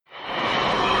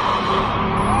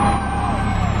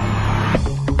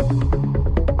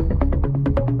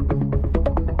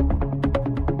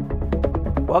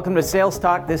Welcome to Sales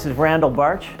Talk. This is Randall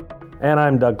Barch. And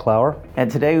I'm Doug Clower. And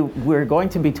today we're going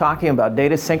to be talking about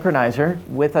Data Synchronizer.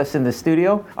 With us in the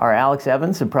studio are Alex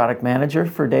Evans, the product manager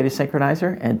for Data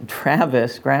Synchronizer, and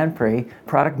Travis Grandpre,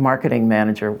 product marketing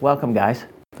manager. Welcome, guys.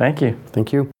 Thank you.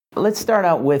 Thank you. Let's start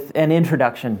out with an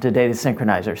introduction to Data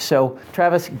Synchronizer. So,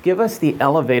 Travis, give us the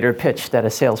elevator pitch that a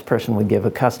salesperson would give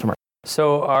a customer.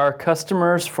 So our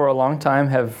customers for a long time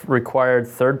have required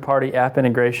third-party app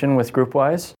integration with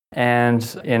GroupWise,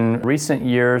 and in recent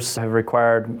years have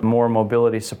required more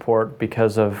mobility support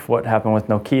because of what happened with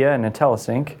Nokia and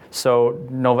IntelliSync. So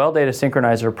Novell Data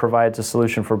Synchronizer provides a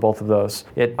solution for both of those.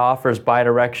 It offers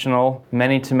bidirectional,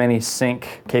 many-to-many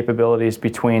sync capabilities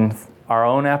between our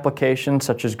own applications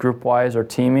such as GroupWise or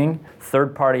Teaming,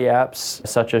 third-party apps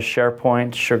such as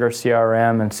SharePoint, Sugar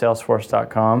CRM, and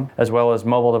Salesforce.com, as well as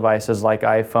mobile devices like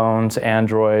iPhones,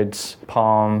 Androids,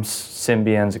 Palms,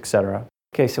 Symbians, etc.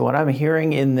 Okay, so what I'm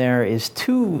hearing in there is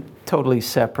two totally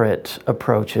separate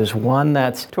approaches. One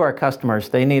that's to our customers,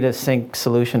 they need a sync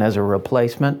solution as a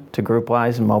replacement to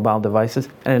GroupWise and mobile devices,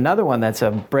 and another one that's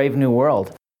a brave new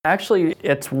world. Actually,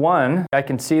 it's one. I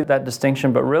can see that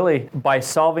distinction, but really by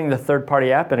solving the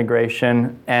third-party app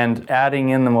integration and adding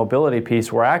in the mobility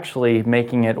piece, we're actually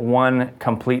making it one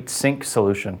complete sync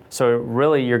solution. So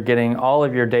really you're getting all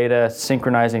of your data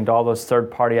synchronizing to all those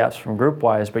third-party apps from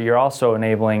GroupWise, but you're also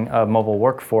enabling a mobile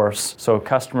workforce. So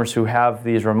customers who have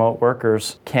these remote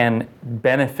workers can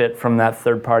benefit from that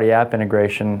third-party app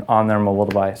integration on their mobile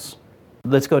device.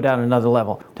 Let's go down another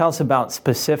level. Tell us about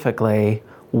specifically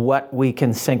what we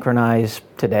can synchronize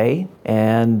today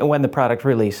and when the product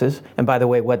releases. And by the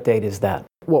way, what date is that?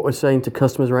 What we're saying to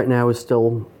customers right now is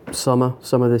still summer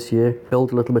this year.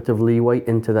 Build a little bit of leeway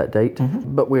into that date,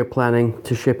 but we're planning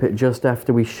to ship it just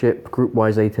after we ship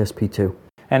GroupWise 8 SP2.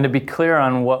 And to be clear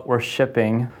on what we're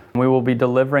shipping, we will be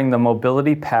delivering the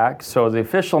Mobility Pack. So the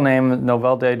official name,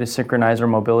 Novell Data Synchronizer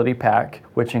Mobility Pack,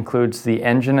 which includes the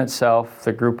engine itself,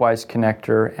 the GroupWise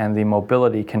connector, and the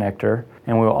Mobility connector.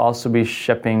 And we will also be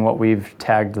shipping what we've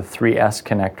tagged the 3S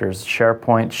connectors,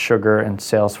 SharePoint, Sugar, and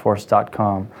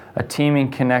Salesforce.com. A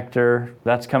teaming connector,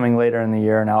 that's coming later in the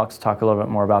year, and Alex will talk a little bit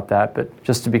more about that, but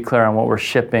just to be clear on what we're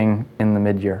shipping in the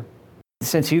mid-year.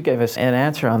 Since you gave us an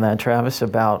answer on that, Travis,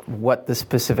 about what the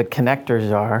specific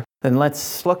connectors are, then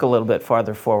let's look a little bit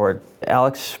farther forward.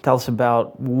 Alex, tell us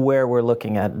about where we're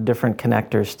looking at different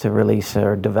connectors to release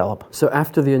or develop. So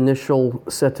after the initial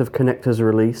set of connectors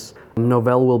release,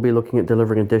 Novell will be looking at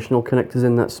delivering additional connectors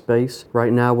in that space.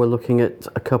 Right now we're looking at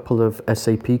a couple of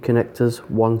SAP connectors,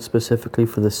 one specifically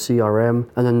for the CRM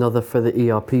and another for the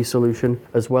ERP solution,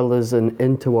 as well as an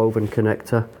interwoven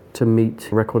connector to meet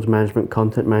records management,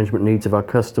 content management needs of our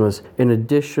customers. In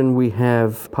addition, we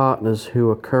have partners who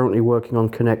are currently working on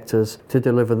connectors to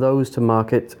deliver those to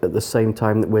market at the same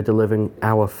time that we're delivering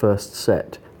our first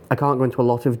set. I can't go into a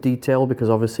lot of detail because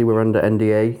obviously we're under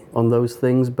NDA on those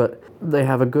things, but they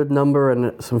have a good number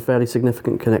and some fairly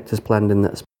significant connectors planned in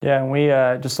that space. Yeah, and we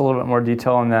just a little bit more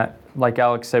detail on that. Like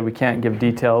Alex said, we can't give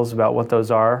details about what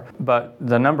those are, but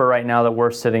the number right now that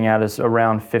we're sitting at is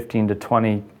around 15 to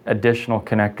 20 additional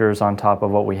connectors on top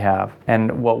of what we have.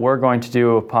 And what we're going to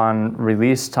do upon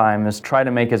release time is try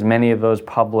to make as many of those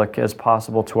public as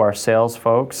possible to our sales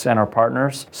folks and our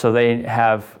partners so they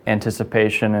have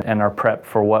anticipation and are prepped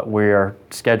for what we are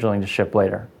scheduling to ship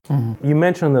later. Mm-hmm. You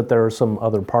mentioned that there are some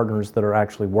other partners that are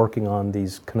actually working on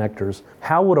these connectors.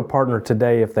 How would a partner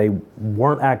today, if they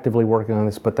weren't actively working on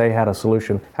this but they had a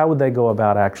solution, how would they go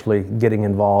about actually getting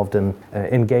involved and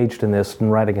engaged in this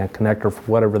and writing a connector for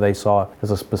whatever they saw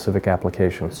as a specific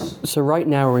application? So right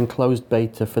now we're in closed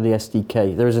beta for the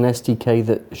SDK. There is an SDK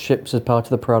that ships as part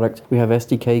of the product. We have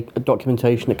SDK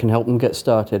documentation that can help them get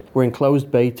started. We're in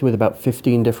closed beta with about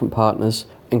 15 different partners,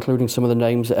 including some of the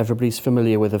names that everybody's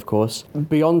familiar with, of course.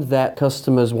 Beyond that,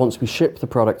 customers, once we ship the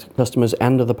product, customers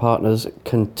and other partners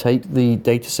can take the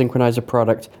Data Synchronizer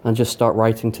product and just start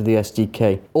writing to the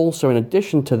SDK. Also, in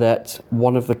addition to that,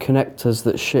 one of the connectors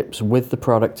that ships with the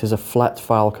product is a flat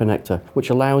file connector, which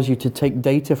allows you to take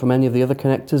data from any of the other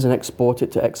connectors and export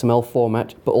it to XML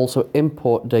format, but also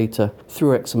import data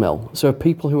through XML. So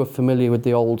people who are familiar with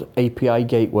the old API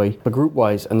gateway for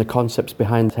GroupWise and the concepts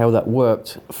behind how that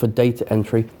worked for data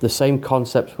entry, the same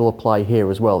concepts will apply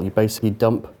here as well. You basically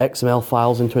dump XML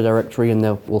files into a directory and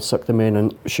we'll suck them in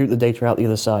and shoot the data out the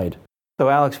other side. So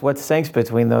Alex, what syncs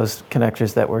between those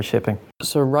connectors that we're shipping?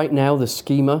 So right now the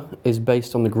schema is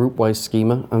based on the GroupWise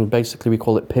schema, and basically we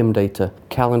call it PIM data.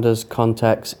 Calendars,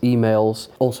 contacts, emails,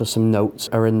 also some notes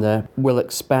are in there. We'll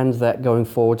expand that going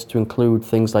forwards to include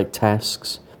things like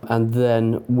tasks, and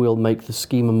then we'll make the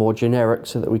schema more generic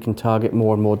so that we can target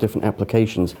more and more different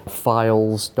applications,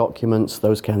 files, documents,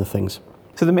 those kind of things.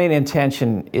 So the main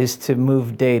intention is to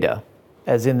move data,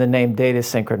 as in the name Data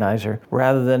Synchronizer,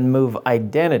 rather than move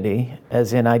identity,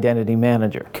 as in Identity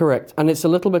Manager. Correct. And it's a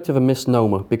little bit of a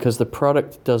misnomer because the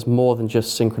product does more than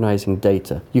just synchronizing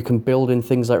data. You can build in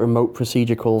things like remote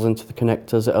procedure calls into the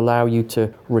connectors that allow you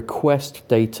to request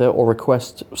data or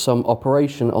request some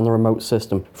operation on the remote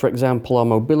system. For example, our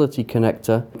mobility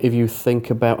connector, if you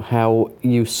think about how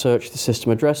you search the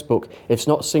system address book, it's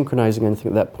not synchronizing anything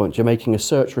at that point. You're making a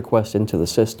search request into the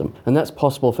system. And that's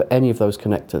possible for any of those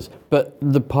connectors. But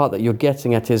the part that you're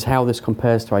getting at is how this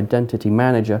compares to Identity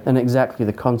Manager, and exactly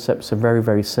the concepts are very,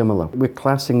 very similar. We're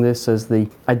classing this as the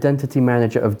Identity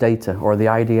Manager of data, or the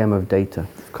IDM of data.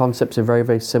 Concepts are very,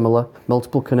 very similar.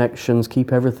 Multiple connections,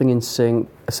 keep everything in sync,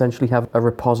 essentially have a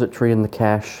repository in the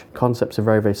cache. Concepts are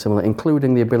very, very similar,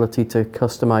 including the ability to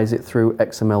customize it through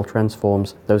XML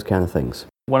transforms, those kind of things.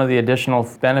 One of the additional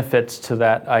benefits to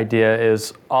that idea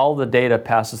is all the data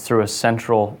passes through a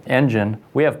central engine.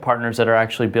 We have partners that are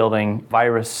actually building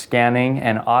virus scanning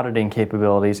and auditing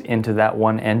capabilities into that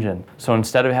one engine. So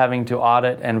instead of having to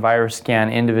audit and virus scan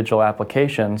individual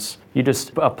applications, you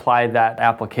just apply that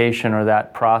application or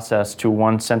that process to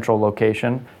one central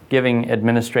location, giving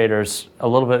administrators a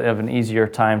little bit of an easier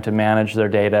time to manage their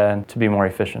data and to be more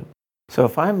efficient. So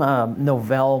if I'm a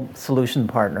Novell solution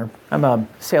partner, I'm a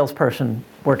salesperson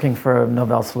working for a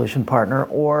Novell solution partner,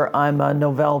 or I'm a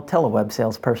Novell teleweb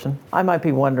salesperson, I might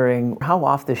be wondering how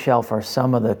off the shelf are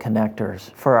some of the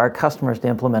connectors for our customers to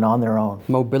implement on their own?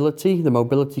 Mobility, the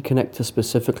mobility connector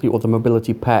specifically, or the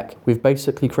mobility pack, we've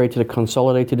basically created a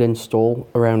consolidated install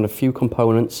around a few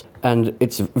components, and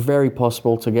it's very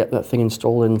possible to get that thing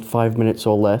installed in 5 minutes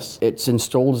or less. It's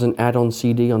installed as an add-on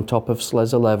CD on top of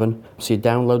SLES 11, so you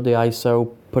download the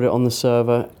ISO, put it on the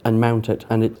server and mount it,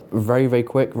 and it's very, very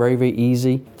quick, very, very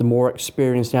easy. The more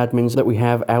experienced admins that we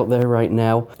have out there right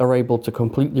now are able to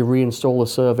completely reinstall the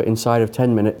server inside of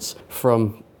 10 minutes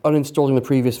from uninstalling the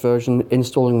previous version,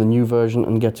 installing the new version,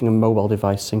 and getting a mobile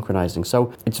device synchronizing.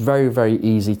 So it's very, very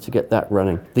easy to get that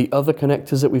running. The other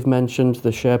connectors that we've mentioned,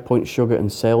 the SharePoint, Sugar, and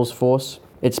Salesforce,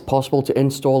 it's possible to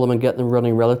install them and get them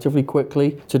running relatively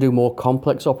quickly. To do more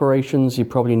complex operations, you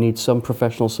probably need some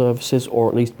professional services, or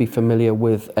at least be familiar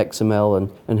with XML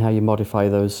and how you modify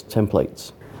those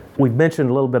templates. We've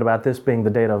mentioned a little bit about this being the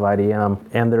data of IDM,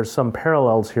 and there's some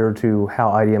parallels here to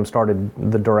how IDM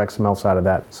started the DirXML side of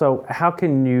that. So how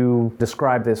can you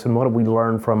describe this, and what have we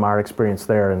learned from our experience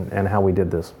there and how we did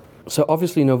this? So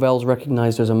obviously Novell's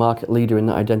recognized as a market leader in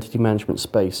the identity management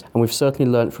space, and we've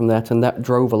certainly learned from that, and that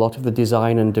drove a lot of the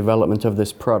design and development of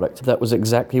this product. That was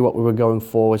exactly what we were going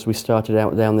for as we started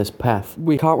out down this path.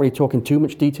 We can't really talk in too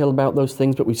much detail about those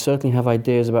things, but we certainly have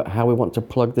ideas about how we want to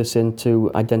plug this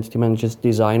into Identity Manager's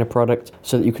designer product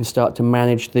so that you can start to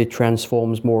manage the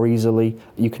transforms more easily.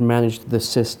 You can manage the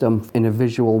system in a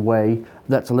visual way.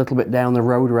 That's a little bit down the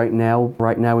road right now.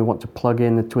 Right now we want to plug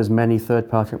in to as many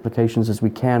third-party applications as we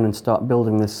can and start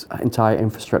building this entire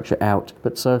infrastructure out.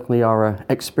 But certainly our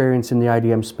experience in the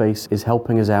IDM space is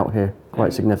helping us out here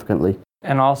quite significantly.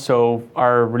 And also,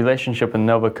 our relationship with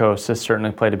NovaCoast has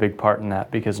certainly played a big part in that,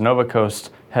 because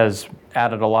NovaCoast has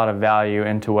added a lot of value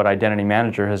into what Identity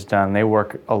Manager has done. They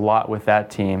work a lot with that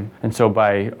team. And so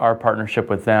by our partnership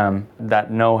with them,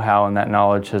 that know-how and that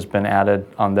knowledge has been added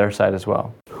on their side as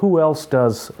well. Who else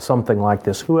does something like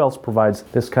this? Who else provides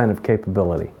this kind of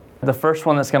capability? The first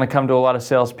one that's going to come to a lot of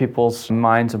salespeople's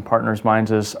minds and partners'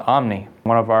 minds is Omni,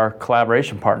 one of our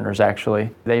collaboration partners, actually.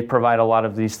 They provide a lot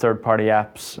of these third-party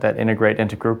apps that integrate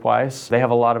into GroupWise. They have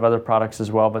a lot of other products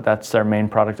as well, but that's their main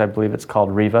product. I believe it's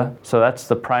called Riva. So that's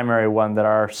the primary one that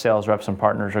our sales reps and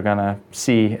partners are going to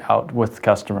see out with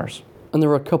customers. And there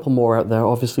are a couple more out there.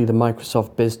 Obviously, the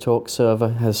Microsoft BizTalk server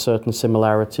has certain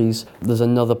similarities. There's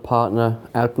another partner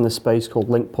out in the space called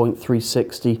LinkPoint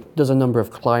 360. Does a number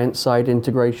of client-side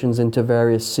integrations into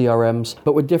various CRMs,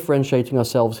 but we're differentiating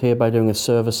ourselves here by doing a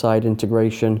server-side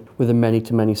integration with a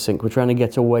many-to-many sync. We're trying to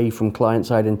get away from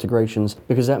client-side integrations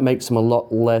because that makes them a lot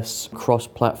less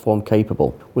cross-platform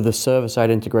capable. With a server-side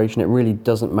integration, it really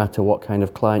doesn't matter what kind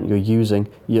of client you're using.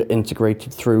 You're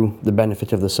integrated through the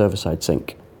benefit of the server-side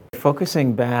sync.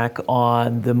 Focusing back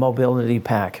on the mobility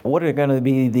pack, what are going to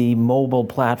be the mobile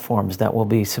platforms that will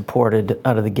be supported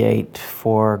out of the gate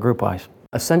for GroupWise?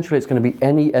 Essentially, it's going to be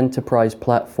any enterprise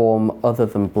platform other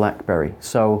than BlackBerry.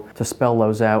 So to spell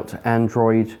those out,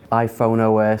 Android, iPhone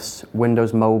OS,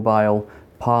 Windows Mobile,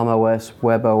 Palm OS,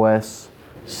 Web OS,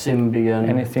 Symbian,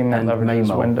 anything that and leverages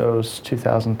Maemo. Windows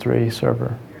 2003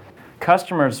 server.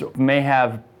 Customers may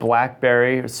have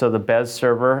BlackBerry, so the BES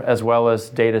server, as well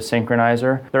as Data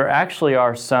Synchronizer. There actually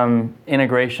are some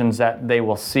integrations that they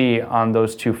will see on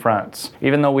those two fronts.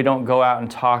 Even though we don't go out and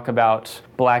talk about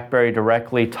BlackBerry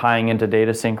directly tying into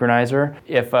Data Synchronizer,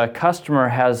 if a customer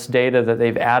has data that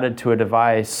they've added to a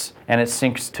device and it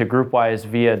syncs to GroupWise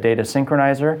via Data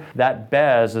Synchronizer, that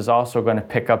BES is also going to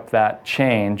pick up that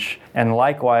change. And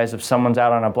likewise, if someone's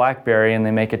out on a BlackBerry and they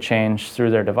make a change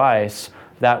through their device,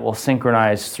 that will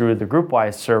synchronize through the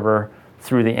GroupWise server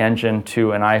through the engine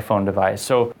to an iPhone device.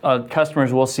 So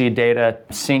customers will see data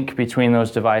sync between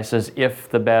those devices if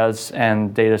the BES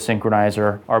and Data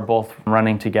Synchronizer are both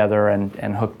running together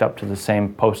and hooked up to the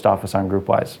same post office on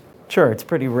GroupWise. Sure, it's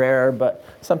pretty rare, but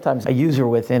sometimes a user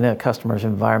within a customer's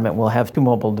environment will have two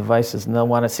mobile devices and they'll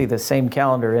want to see the same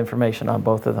calendar information on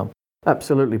both of them.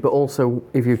 Absolutely, but also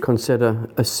if you consider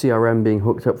a CRM being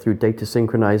hooked up through Data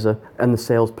Synchronizer and the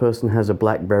salesperson has a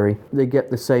BlackBerry, they get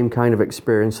the same kind of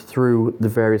experience through the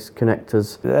various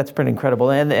connectors. That's pretty incredible,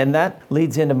 and that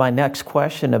leads into my next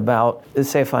question about,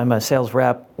 say if I'm a sales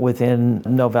rep within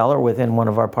Novell or within one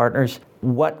of our partners,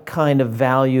 what kind of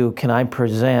value can I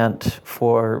present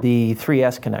for the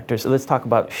 3S connectors? So let's talk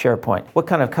about SharePoint. What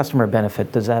kind of customer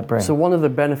benefit does that bring? So one of the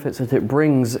benefits that it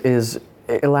brings is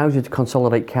it allows you to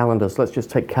consolidate calendars. Let's just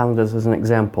take calendars as an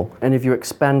example. And if you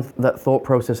expand that thought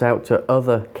process out to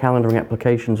other calendaring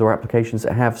applications or applications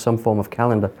that have some form of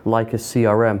calendar, like a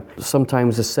CRM,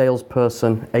 sometimes a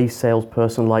salesperson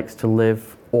likes to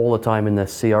live all the time in their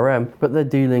CRM, but they're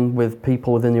dealing with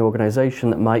people within the organization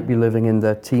that might be living in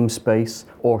their team space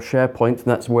or SharePoint, and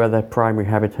that's where their primary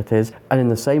habitat is. And in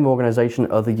the same organization,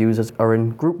 other users are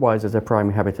in GroupWise as their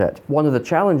primary habitat. One of the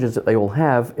challenges that they all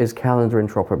have is calendar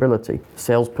interoperability.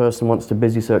 Salesperson wants to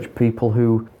busy search people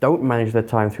who don't manage their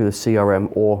time through the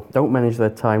CRM or don't manage their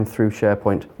time through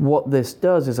SharePoint. What this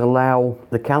does is allow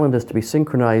the calendars to be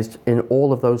synchronized in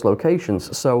all of those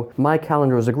locations. So my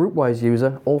calendar as a GroupWise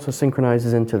user also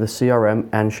synchronizes into the CRM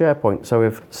and SharePoint. So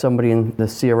if somebody in the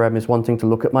CRM is wanting to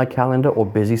look at my calendar or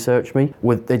busy search me,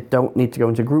 they don't need to go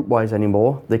into GroupWise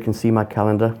anymore. They can see my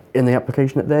calendar in the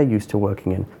application that they're used to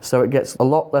working in. So it gets a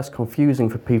lot less confusing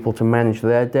for people to manage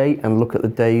their day and look at the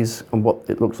days and what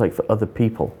it looks like for other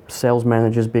people. Sales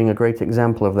managers being a great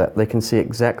example of that. They can see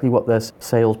exactly what their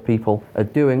salespeople are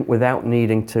doing without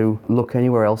needing to look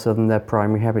anywhere else other than their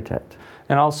primary habitat.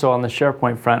 And also on the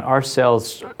SharePoint front, our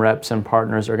sales reps and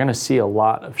partners are going to see a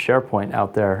lot of SharePoint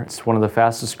out there. It's one of the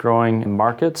fastest growing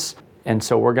markets. And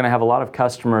so we're going to have a lot of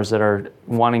customers that are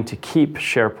wanting to keep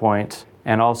SharePoint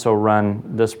and also run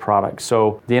this product.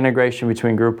 So the integration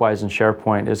between GroupWise and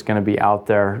SharePoint is going to be out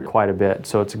there quite a bit.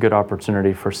 So it's a good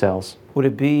opportunity for sales. Would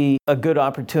it be a good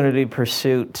opportunity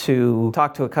pursuit to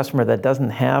talk to a customer that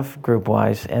doesn't have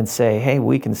GroupWise and say, hey,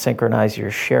 we can synchronize your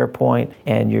SharePoint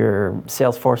and your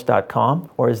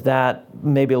Salesforce.com? Or is that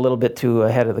maybe a little bit too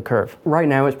ahead of the curve? Right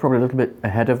now it's probably a little bit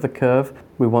ahead of the curve.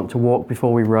 We want to walk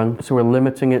before we run, so we're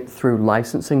limiting it through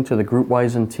licensing to the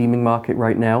GroupWise and teaming market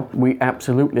right now. We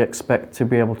absolutely expect to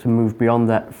be able to move beyond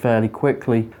that fairly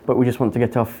quickly, but we just want to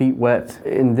get our feet wet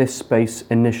in this space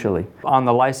initially. On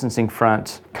the licensing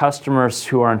front, customers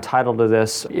who are entitled to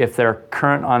this, if they're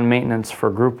current on maintenance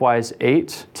for GroupWise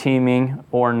 8, teaming,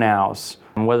 or NOWS,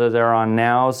 whether they're on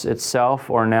NOWS itself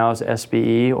or NOWS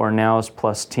SBE or NOWS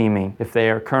plus teaming. If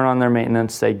they are current on their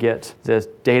maintenance, they get the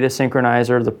Data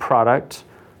Synchronizer, the product,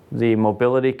 the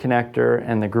Mobility Connector,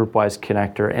 and the GroupWise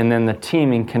Connector, and then the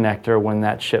Teaming Connector when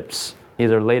that ships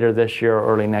either later this year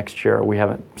or early next year. We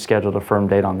haven't scheduled a firm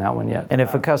date on that one yet. And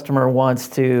if a customer wants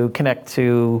to connect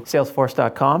to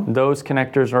Salesforce.com? Those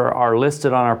connectors are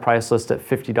listed on our price list at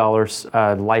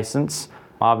 $50 license.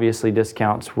 Obviously,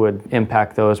 discounts would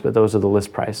impact those, but those are the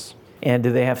list price. And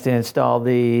do they have to install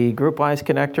the GroupWise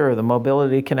connector or the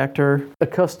Mobility Connector? A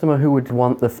customer who would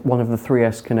want one of the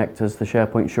 3S connectors, the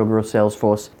SharePoint, Sugar, or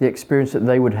Salesforce, the experience that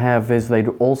they would have is they'd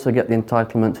also get the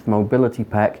entitlement to the Mobility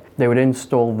Pack. They would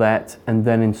install that and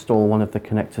then install one of the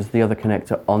connectors, the other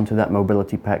connector, onto that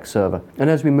Mobility Pack server. And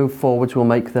as we move forward, we'll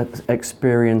make that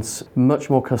experience much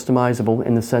more customizable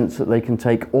in the sense that they can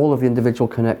take all of the individual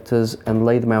connectors and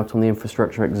lay them out on the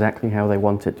infrastructure exactly how they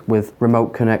want it, with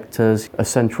remote connectors, a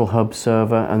central hub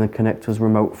server, and the connectors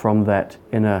remote from that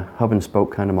in a hub and spoke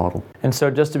kind of model. And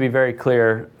so just to be very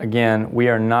clear, again, we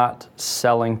are not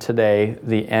selling today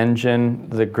the engine,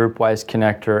 the GroupWise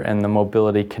connector, and the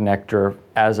Mobility Connector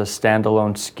as a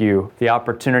standalone SKU. The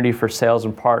opportunity for sales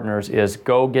and partners is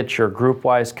go get your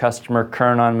GroupWise customer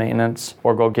current on maintenance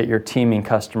or go get your teaming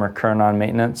customer current on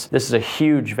maintenance. This is a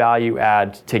huge value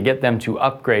add to get them to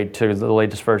upgrade to the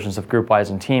latest versions of GroupWise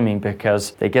and teaming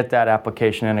because they get that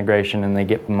application integration and they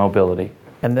get mobility.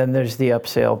 And then there's the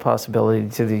upsell possibility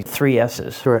to the 3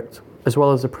 S's. Correct. As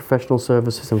well as the professional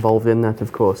services involved in that,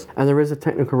 of course. And there is a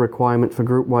technical requirement for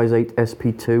GroupWise 8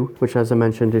 SP2, which, as I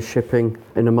mentioned, is shipping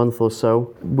in a month or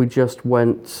so. We just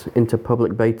went into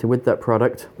public beta with that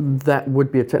product. That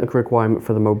would be a technical requirement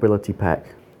for the Mobility Pack.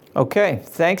 Okay,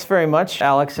 thanks very much,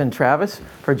 Alex and Travis,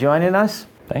 for joining us.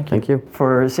 Thank you. Thank you.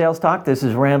 For Sales Talk, this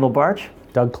is Randall Barch.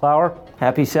 Doug Clower.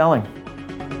 Happy selling.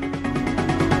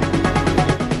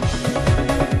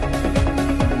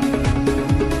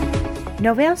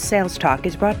 Novell's Sales Talk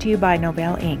is brought to you by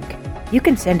Novell Inc. You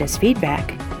can send us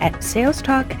feedback at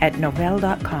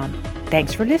salestalk@novell.com.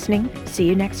 Thanks for listening. See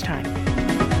you next time.